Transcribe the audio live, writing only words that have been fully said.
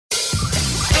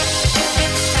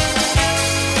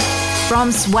From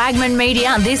Swagman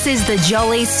Media, this is the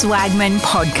Jolly Swagman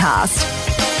podcast.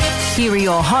 Here are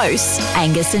your hosts,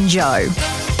 Angus and Joe.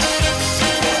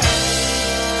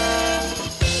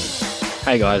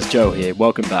 Hey guys, Joe here.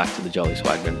 Welcome back to the Jolly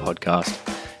Swagman podcast.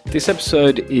 This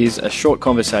episode is a short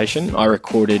conversation I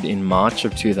recorded in March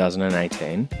of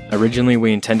 2018. Originally,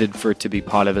 we intended for it to be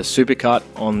part of a supercut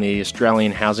on the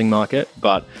Australian housing market,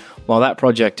 but while that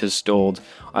project has stalled,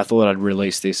 I thought I'd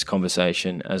release this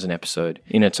conversation as an episode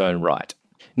in its own right.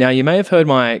 Now, you may have heard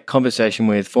my conversation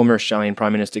with former Australian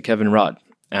Prime Minister Kevin Rudd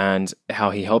and how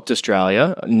he helped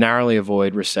Australia narrowly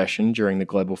avoid recession during the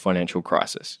global financial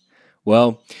crisis.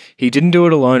 Well, he didn't do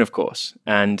it alone, of course,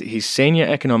 and his senior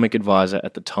economic advisor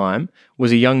at the time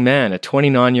was a young man, a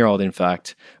 29-year-old in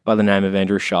fact, by the name of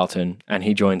Andrew Charlton, and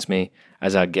he joins me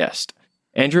as our guest.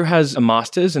 Andrew has a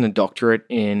master's and a doctorate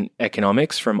in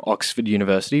economics from Oxford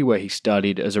University, where he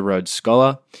studied as a Rhodes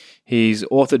Scholar. He's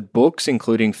authored books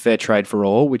including Fair Trade for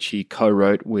All, which he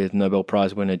co-wrote with Nobel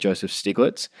Prize winner Joseph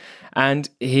Stiglitz. And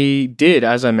he did,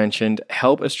 as I mentioned,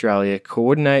 help Australia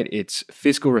coordinate its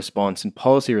fiscal response and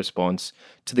policy response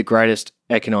to the greatest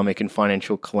economic and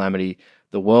financial calamity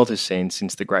the world has seen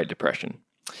since the Great Depression.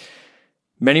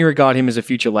 Many regard him as a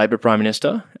future Labor Prime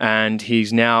Minister, and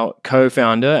he's now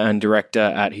co-founder and director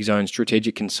at his own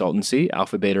strategic consultancy,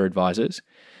 Alpha Beta Advisors.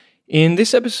 In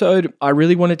this episode, I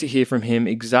really wanted to hear from him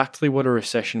exactly what a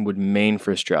recession would mean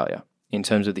for Australia in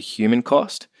terms of the human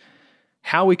cost,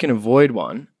 how we can avoid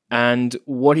one, and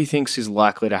what he thinks is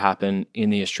likely to happen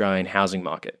in the Australian housing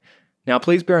market. Now,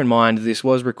 please bear in mind, this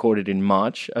was recorded in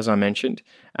March, as I mentioned,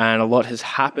 and a lot has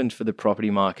happened for the property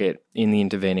market in the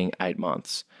intervening 8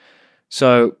 months.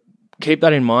 So keep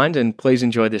that in mind and please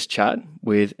enjoy this chat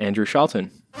with Andrew Charlton.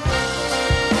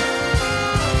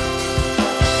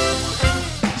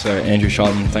 So Andrew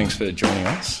Charlton, thanks for joining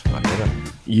us. My pleasure.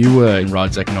 You were in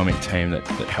Rudd's economic team that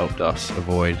helped us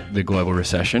avoid the global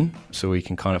recession, so we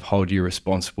can kind of hold you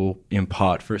responsible in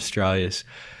part for Australia's.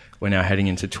 We're now heading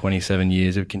into 27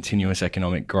 years of continuous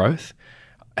economic growth.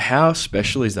 How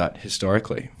special is that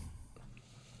historically?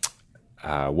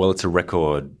 Well, it's a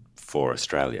record for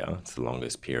Australia. It's the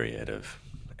longest period of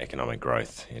economic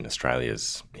growth in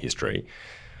Australia's history,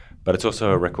 but it's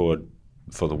also a record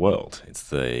for the world. It's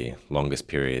the longest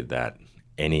period that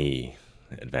any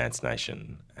advanced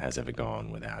nation has ever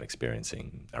gone without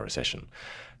experiencing a recession.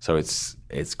 So it's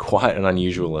quite an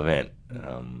unusual event,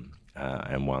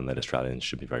 and one that Australians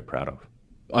should be very proud of.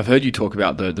 I've heard you talk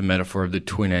about the metaphor of the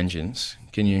twin engines.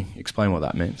 Can you explain what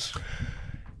that means?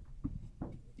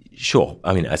 Sure.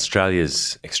 I mean,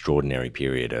 Australia's extraordinary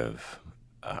period of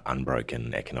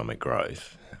unbroken economic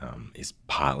growth is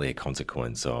partly a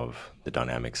consequence of the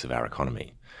dynamics of our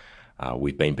economy.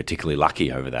 We've been particularly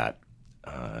lucky over that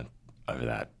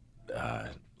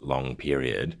long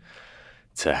period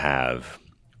to have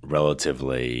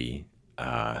relatively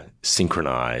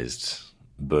synchronized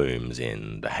booms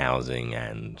in the housing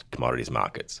and commodities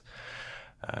markets.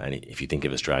 And if you think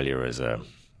of Australia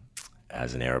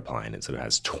as an aeroplane, it sort of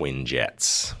has twin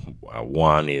jets.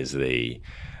 One is the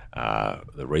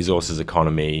resources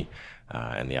economy,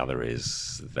 and the other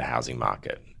is the housing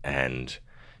market. And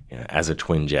as a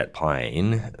twin jet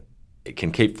plane, it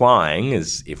can keep flying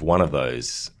as if one of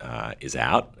those is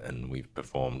out, and we've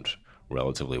performed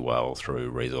relatively well through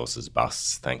resources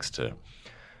busts thanks to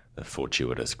the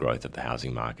fortuitous growth of the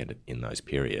housing market in those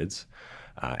periods,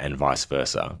 and vice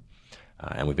versa.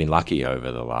 And we've been lucky over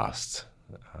the last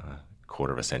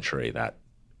quarter of a century that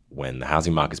when the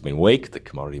housing market's been weak, the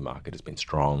commodity market has been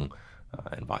strong,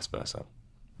 and vice versa.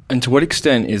 And to what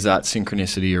extent is that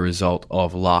synchronicity a result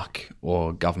of luck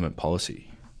or government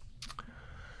policy?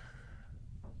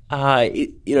 I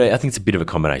think it's a bit of a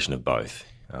combination of both.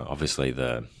 Obviously,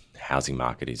 the housing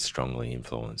market is strongly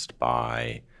influenced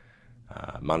by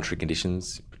monetary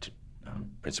conditions,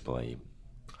 principally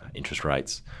interest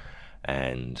rates.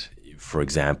 And for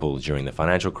example, during the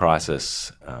financial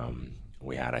crisis,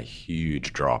 we had a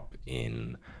huge drop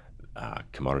in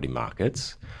commodity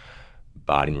markets.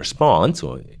 But in response,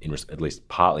 at least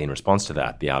partly in response to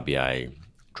that, the RBA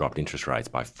dropped interest rates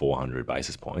by 400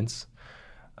 basis points.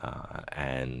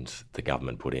 And the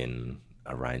government put in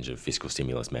a range of fiscal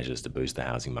stimulus measures to boost the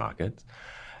housing market.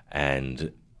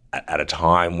 And at a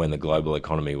time when the global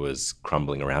economy was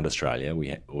crumbling around Australia,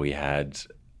 we had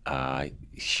a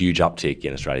huge uptick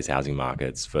in Australia's housing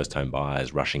markets, first-home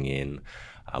buyers rushing in,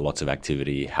 lots of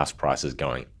activity, house prices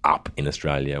going up in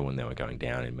Australia when they were going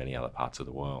down in many other parts of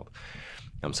the world.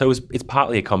 So it's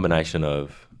partly a combination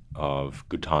of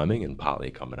good timing and partly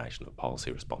a combination of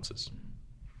policy responses.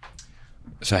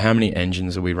 So how many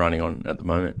engines are we running on at the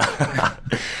moment?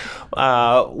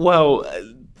 Well,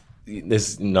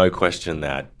 there's no question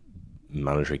that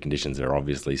monetary conditions are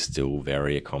obviously still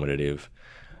very accommodative,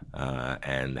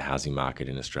 and the housing market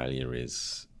in Australia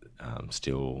is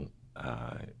still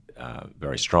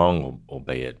very strong,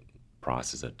 albeit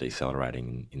prices are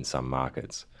decelerating in some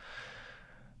markets.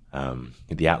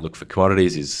 The outlook for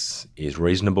commodities is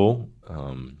reasonable.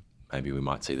 Maybe we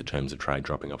might see the terms of trade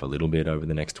dropping off a little bit over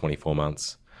the next 24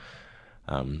 months.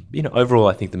 Overall,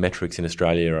 I think the metrics in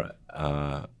Australia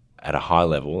at a high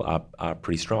level are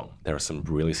pretty strong. There are some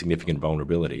really significant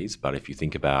vulnerabilities, but if you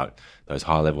think about those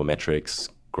high-level metrics,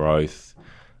 growth,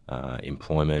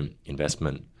 employment,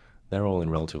 investment, they're all in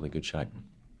relatively good shape.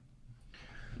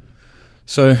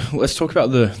 So let's talk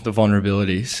about the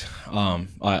vulnerabilities.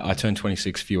 I turned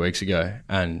 26 a few weeks ago,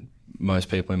 and most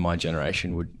people in my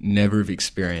generation would never have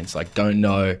experienced, don't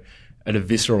know at a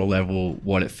visceral level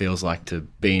what it feels like to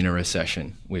be in a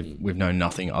recession. We've known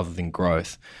nothing other than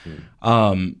growth.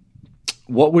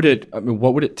 What would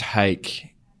it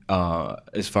take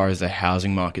as far as the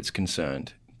housing market's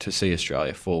concerned to see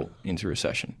Australia fall into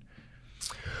recession?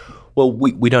 Well,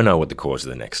 we don't know what the cause of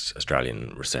the next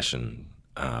Australian recession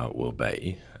will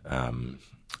be.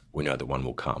 We know that one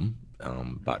will come,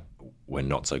 but we're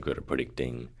not so good at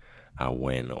predicting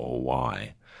when or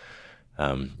why.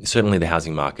 Certainly the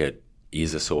housing market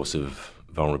is a source of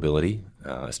vulnerability.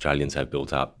 Australians have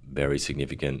built up very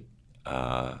significant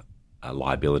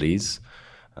liabilities,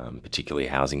 particularly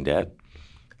housing debt,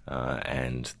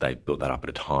 and they've built that up at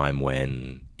a time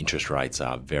when interest rates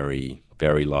are very,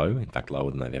 very low, in fact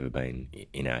lower than they've ever been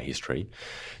in our history.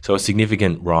 So a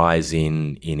significant rise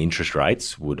in interest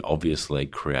rates would obviously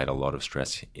create a lot of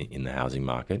stress in the housing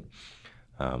market.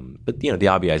 But the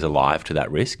RBA is alive to that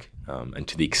risk, and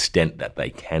to the extent that they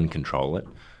can control it,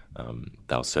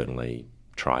 they'll certainly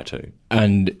try to.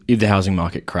 And if the housing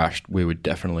market crashed, we would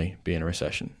definitely be in a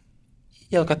recession.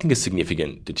 Yeah, look, I think a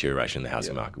significant deterioration in the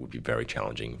housing market would be very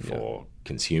challenging for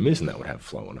consumers, and that would have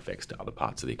flow-on effects to other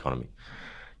parts of the economy.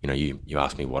 You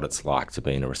asked me what it's like to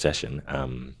be in a recession.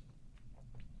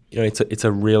 It's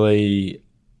a really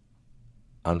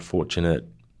unfortunate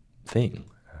thing.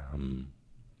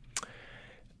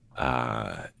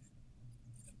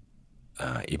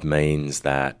 It means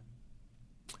that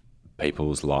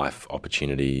people's life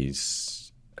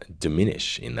opportunities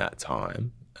diminish in that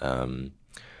time,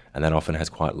 and that often has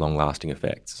quite long-lasting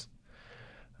effects.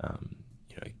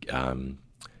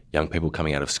 Young people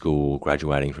coming out of school,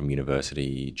 graduating from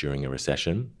university during a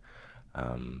recession,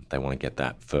 they want to get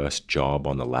that first job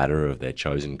on the ladder of their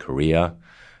chosen career,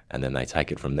 and then they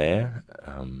take it from there.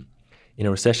 In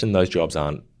a recession, those jobs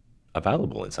aren't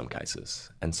available in some cases,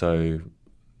 and so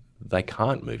they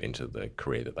can't move into the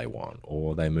career that they want,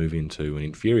 or they move into an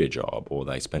inferior job, or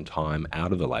they spend time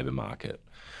out of the labour market,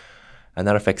 and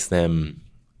that affects them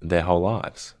their whole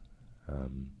lives.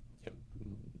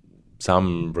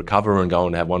 Some recover and go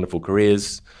on to have wonderful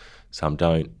careers, some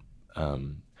don't.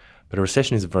 But a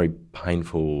recession is a very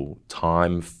painful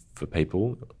time for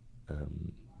people,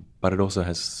 but it also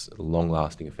has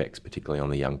long-lasting effects, particularly on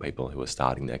the young people who are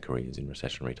starting their careers in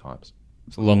recessionary times.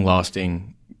 So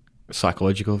long-lasting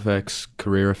psychological effects,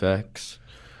 career effects?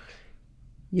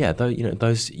 Yeah,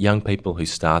 those young people who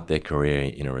start their career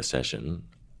in a recession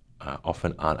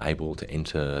often aren't able to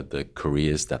enter the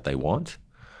careers that they want.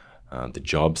 The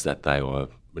jobs that they were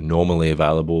normally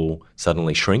available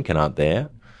suddenly shrink and aren't there,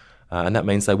 and that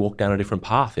means they walk down a different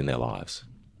path in their lives.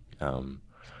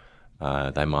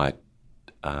 They might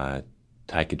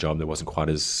take a job that wasn't quite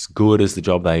as good as the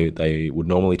job they would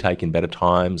normally take in better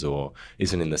times, or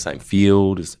isn't in the same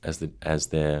field as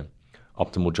their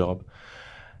optimal job.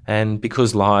 And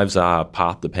because lives are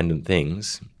path-dependent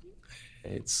things,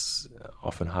 it's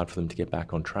often hard for them to get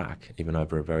back on track, even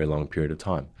over a very long period of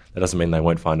time. That doesn't mean they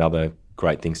won't find other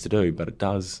great things to do, but it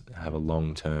does have a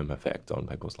long-term effect on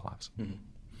people's lives. Mm-hmm.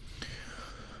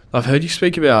 I've heard you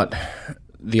speak about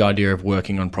the idea of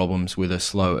working on problems with a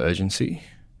slow urgency.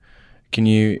 Can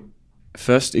you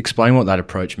first explain what that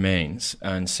approach means?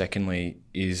 And secondly,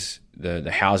 is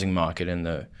the housing market and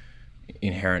the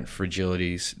inherent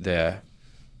fragilities there,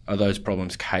 are those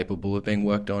problems capable of being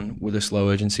worked on with a slow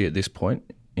urgency at this point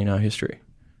in our history?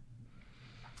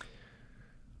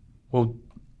 Well,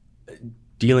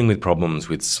 dealing with problems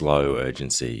with slow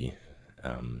urgency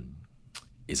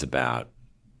is about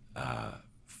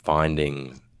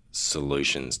finding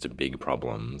solutions to big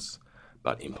problems,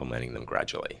 but implementing them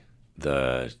gradually.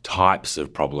 The types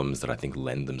of problems that I think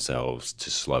lend themselves to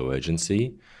slow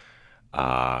urgency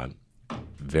are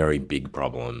very big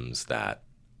problems that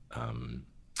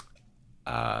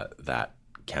that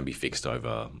can be fixed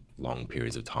over long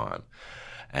periods of time.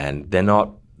 And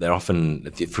they're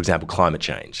often, for example, climate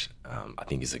change. I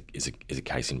think is a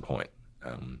case in point.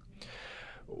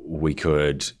 We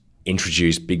could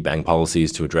introduce big bang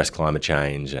policies to address climate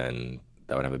change, and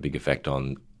that would have a big effect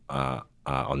on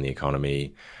the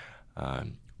economy.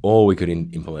 Or we could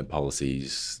implement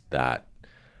policies that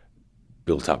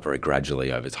built up very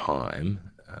gradually over time,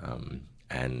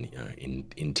 and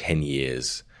in 10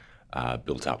 years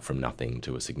built up from nothing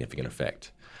to a significant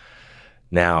effect.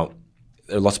 Now,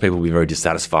 lots of people will be very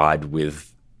dissatisfied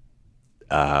with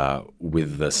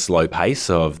the slow pace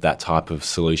of that type of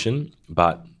solution,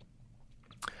 but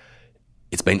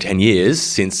it's been 10 years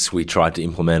since we tried to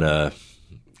implement a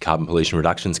carbon pollution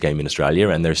reduction scheme in Australia,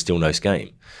 and there's still no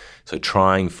scheme. So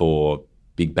trying for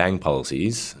big bang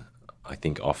policies, I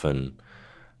think often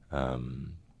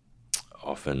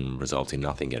result in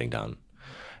nothing getting done.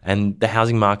 And the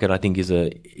housing market, I think, is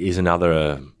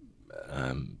another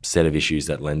set of issues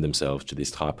that lend themselves to this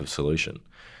type of solution.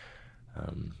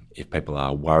 If people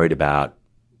are worried about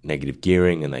negative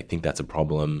gearing and they think that's a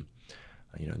problem,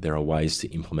 there are ways to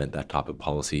implement that type of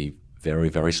policy very,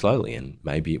 very slowly, and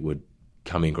maybe it would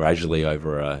come in gradually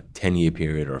over a 10-year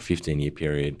period or a 15-year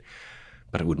period,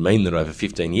 but it would mean that over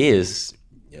 15 years,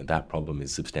 that problem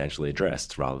is substantially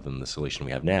addressed, rather than the solution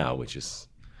we have now, which is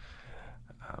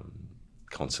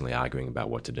constantly arguing about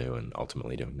what to do and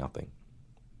ultimately doing nothing.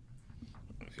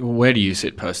 Where do you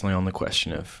sit personally on the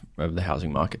question of the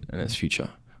housing market and its future?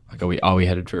 Like, are we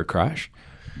headed for a crash?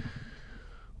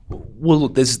 Well,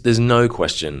 look, there's no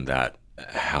question that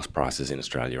house prices in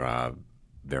Australia are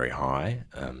very high,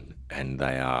 and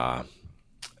they are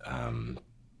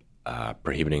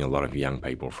prohibiting a lot of young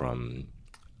people from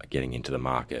getting into the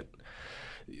market.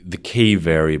 The key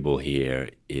variable here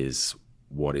is,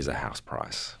 what is a house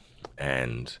price?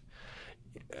 And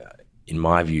in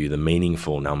my view, the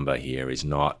meaningful number here is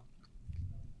not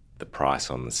the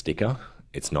price on the sticker.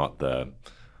 It's not the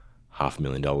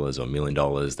 $500,000 or $1 million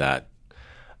that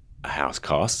a house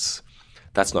costs.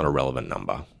 That's not a relevant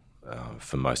number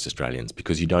for most Australians,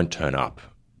 because you don't turn up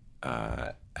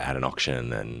at an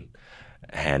auction and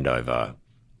hand over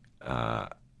 $1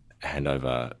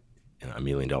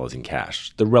 million in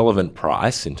cash. The relevant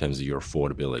price in terms of your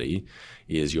affordability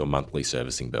is your monthly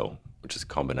servicing bill, which is a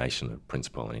combination of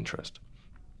principal and interest.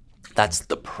 That's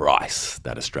the price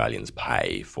that Australians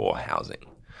pay for housing.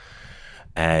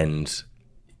 And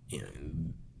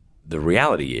the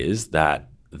reality is that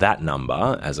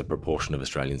number, as a proportion of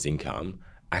Australians' income,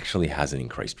 actually hasn't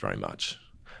increased very much.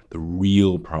 The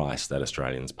real price that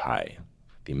Australians pay,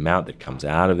 the amount that comes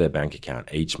out of their bank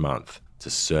account each month to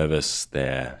service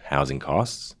their housing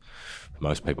costs, for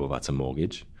most people that's a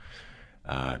mortgage,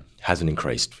 hasn't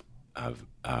increased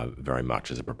very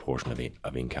much as a proportion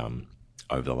of income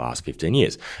over the last 15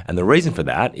 years. And the reason for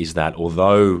that is that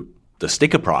although the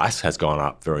sticker price has gone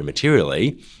up very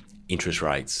materially, interest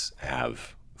rates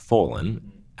have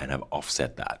fallen and have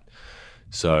offset that.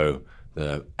 So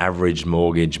the average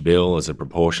mortgage bill as a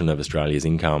proportion of Australia's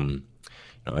income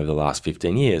over the last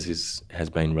 15 years has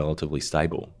been relatively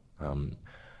stable.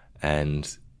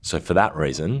 And so for that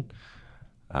reason,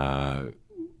 I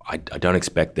don't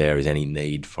expect there is any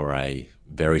need for a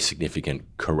very significant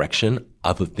correction,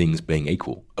 other things being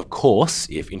equal. Of course,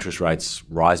 if interest rates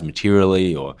rise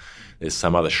materially or there's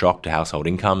some other shock to household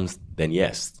incomes, then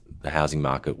yes, the housing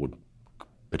market would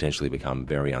potentially become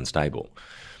very unstable.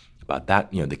 But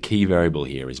that, the key variable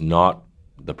here is not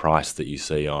the price that you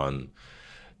see on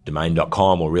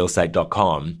domain.com or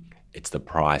realestate.com. It's the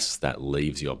price that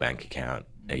leaves your bank account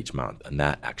each month, and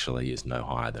that actually is no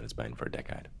higher than it's been for a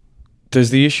decade.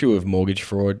 Does the issue of mortgage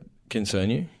fraud concern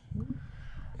you?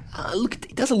 Look,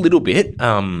 it does a little bit.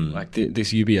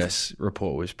 This UBS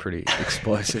report was pretty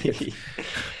explosive.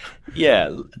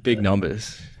 Yeah. Big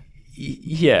numbers.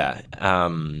 Yeah.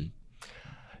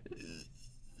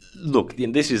 Look,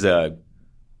 this is a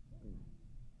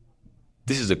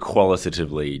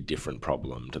qualitatively different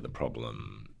problem to the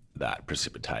problem that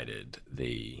precipitated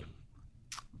the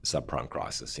subprime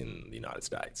crisis in the United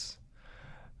States.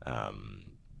 How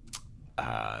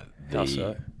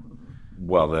so?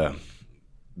 Well,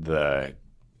 the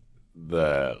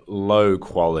low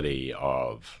quality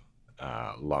of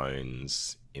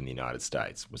loans in the United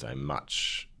States was a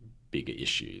much bigger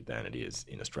issue than it is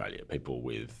in Australia.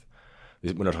 We're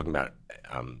not talking about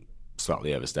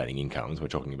slightly overstating incomes. We're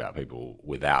talking about people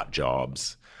without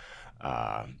jobs,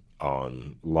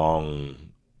 on long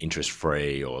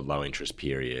interest-free or low-interest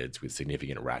periods with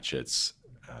significant ratchets.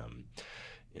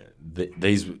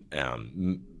 These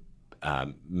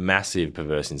massive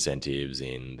perverse incentives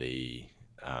in the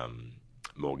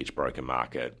mortgage broker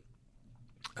market.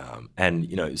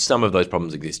 And, some of those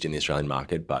problems exist in the Australian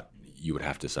market, but you would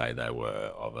have to say they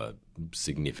were of a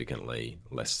significantly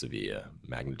less severe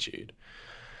magnitude.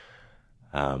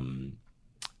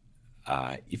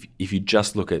 If you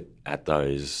just look at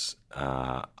those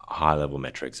high-level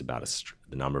metrics about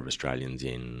the number of Australians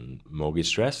in mortgage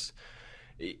stress,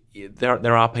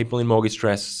 there are people in mortgage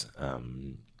stress.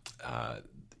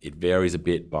 It varies a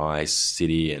bit by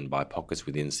city and by pockets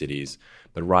within cities,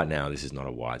 but right now this is not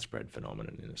a widespread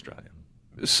phenomenon in Australia.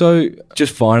 So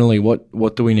just finally,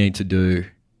 what do we need to do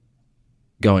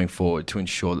going forward to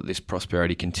ensure that this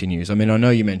prosperity continues? I mean, I know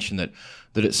you mentioned that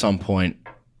at some point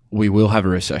we will have a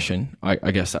recession.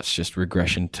 I guess that's just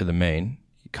regression to the mean.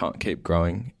 You can't keep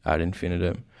growing ad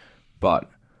infinitum.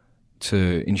 But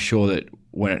to ensure that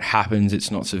when it happens, it's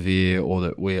not severe, or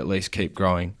that we at least keep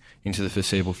growing into the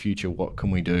foreseeable future, what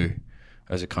can we do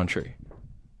as a country?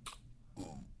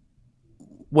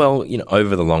 Well,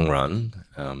 over the long run,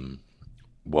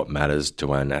 what matters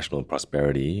to our national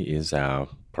prosperity is our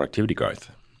productivity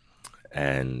growth.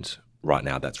 And right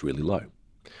now that's really low.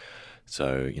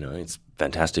 So, it's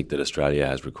fantastic that Australia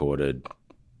has recorded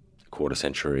a quarter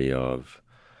century of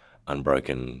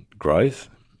unbroken growth.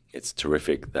 It's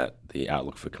terrific that the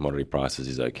outlook for commodity prices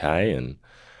is okay.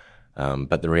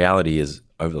 But the reality is,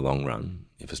 over the long run,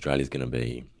 if Australia is going to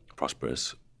be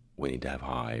prosperous, we need to have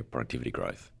high productivity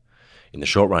growth. In the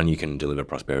short run, you can deliver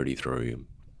prosperity through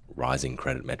rising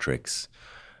credit metrics,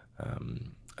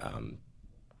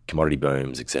 commodity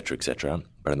booms, et cetera,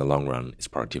 but in the long run, it's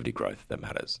productivity growth that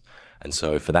matters. And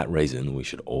so for that reason, we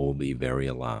should all be very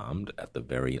alarmed at the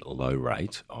very low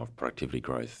rate of productivity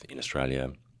growth in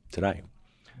Australia today.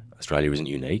 Australia isn't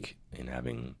unique in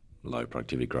having low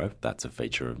productivity growth. That's a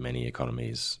feature of many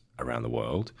economies around the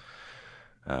world.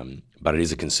 But it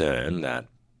is a concern that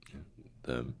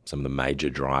some of the major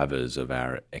drivers of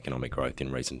our economic growth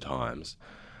in recent times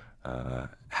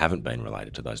haven't been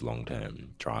related to those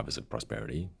long-term drivers of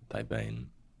prosperity. They've been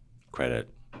credit,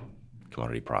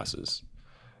 commodity prices,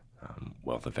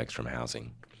 wealth effects from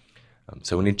housing.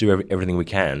 So we need to do everything we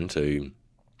can to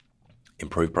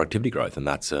improve productivity growth, and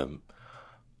that's a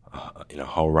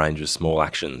whole range of small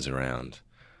actions around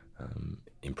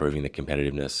improving the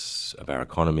competitiveness of our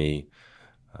economy,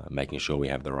 making sure we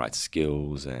have the right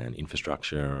skills and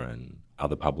infrastructure and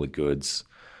other public goods,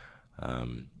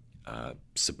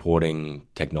 supporting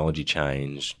technology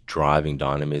change, driving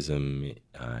dynamism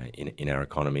in our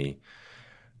economy,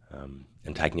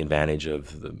 and taking advantage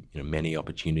of the many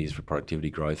opportunities for productivity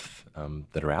growth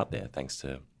that are out there thanks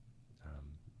to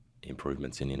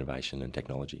improvements in innovation and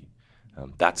technology.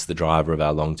 That's the driver of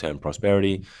our long-term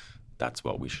prosperity. That's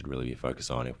what we should really be focused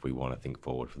on if we want to think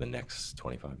forward for the next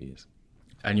 25 years.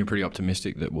 And you're pretty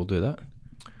optimistic that we'll do that?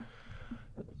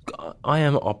 I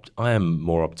am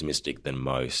more optimistic than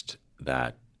most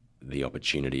that the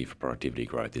opportunity for productivity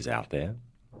growth is out there,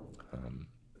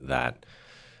 that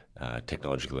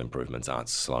technological improvements aren't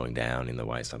slowing down in the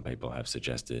way some people have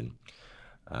suggested,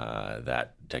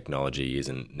 that technology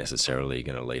isn't necessarily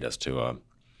going to lead us to a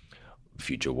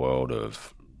future world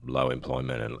of low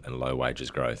employment and low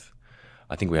wages growth.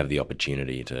 I think we have the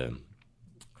opportunity to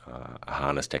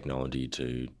harness technology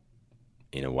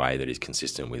in a way that is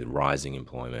consistent with rising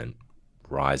employment,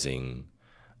 rising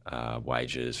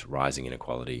wages, rising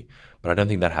inequality. But I don't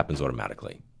think that happens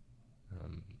automatically.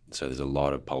 So there's a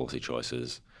lot of policy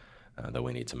choices that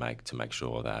we need to make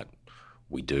sure that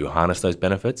we do harness those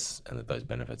benefits and that those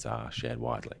benefits are shared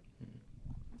widely.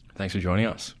 Thanks for joining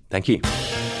us. Thank you.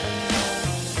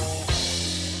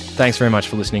 Thanks very much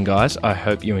for listening, guys. I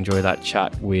hope you enjoy that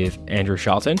chat with Andrew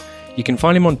Charlton. You can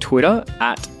find him on Twitter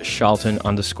at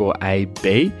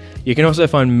Charlton_AB. You can also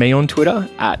find me on Twitter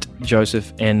at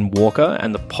Joseph N. Walker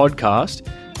and the podcast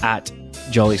at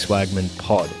Jolly Swagman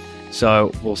Pod.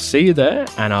 So we'll see you there,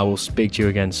 and I will speak to you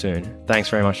again soon. Thanks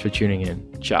very much for tuning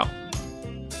in. Ciao.